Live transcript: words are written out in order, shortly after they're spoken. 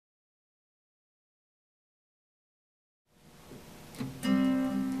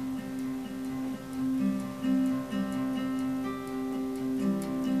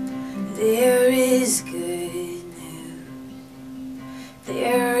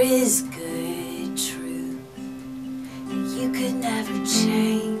is good truth that you could never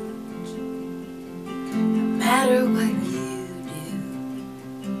change, no matter what you do.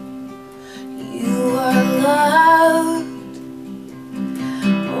 You are loved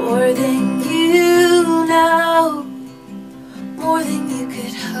more than you know, more than you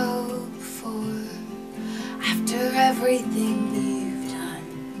could hope for. After everything you've done,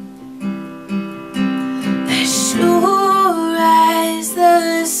 as sure as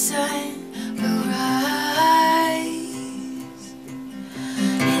the sun will rise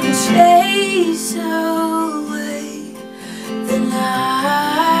and chase away the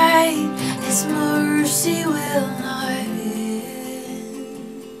night, His mercy will not end.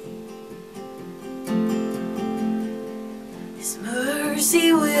 His mercy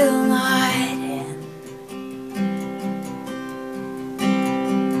will not end.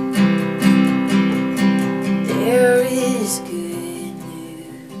 There is good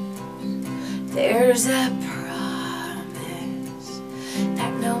news. There's a promise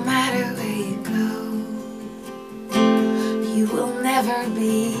that no matter where you go, you will never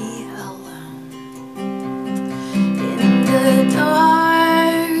be alone. In the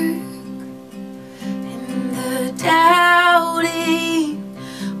dark, in the doubting,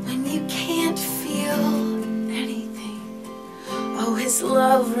 when you can't feel anything, oh, His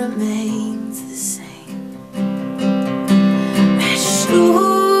love remains the same. As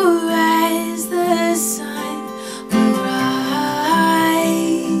sure as the sun will rise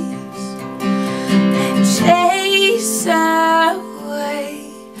and chase away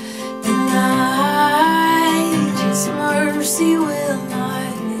the night, His mercy will not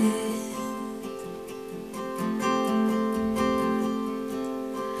end.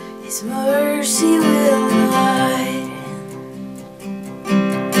 His mercy will not end.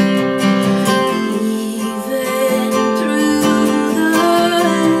 Even through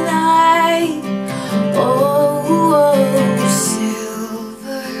the night, oh,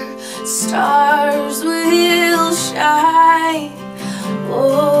 silver stars will shine.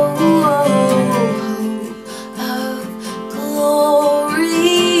 Oh, hope of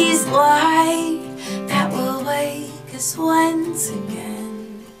glory's light that will wake us once again.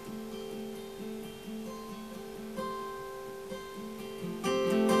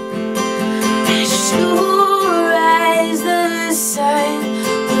 As sure as the sun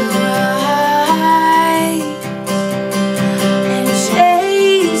will rise and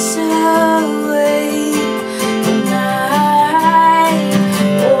chase away the night,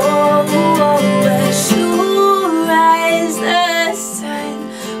 oh, as sure as the sun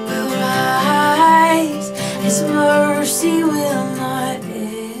will rise, His mercy will not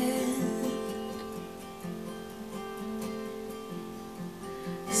end.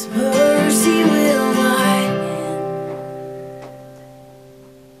 His mercy